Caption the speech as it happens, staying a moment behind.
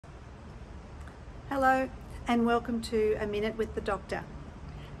Hello and welcome to A Minute with the Doctor.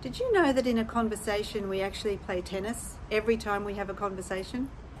 Did you know that in a conversation we actually play tennis every time we have a conversation?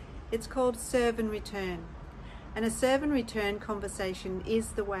 It's called serve and return. And a serve and return conversation is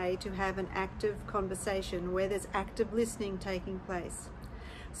the way to have an active conversation where there's active listening taking place.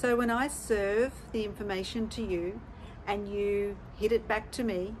 So when I serve the information to you and you hit it back to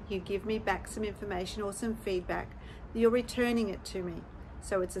me, you give me back some information or some feedback, you're returning it to me.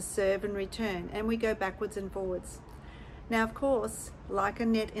 So it's a serve and return, and we go backwards and forwards. Now, of course, like a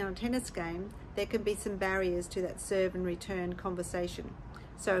net in a tennis game, there can be some barriers to that serve and return conversation.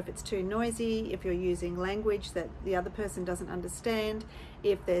 So if it's too noisy, if you're using language that the other person doesn't understand,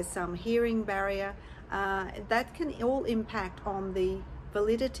 if there's some hearing barrier, that can all impact on the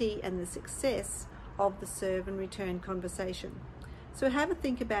validity and the success of the serve and return conversation. So have a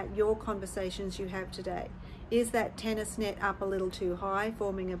think about your conversations you have today. Is that tennis net up a little too high,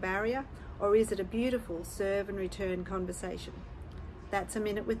 forming a barrier, or is it a beautiful serve and return conversation? That's A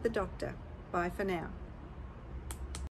Minute with the Doctor. Bye for now.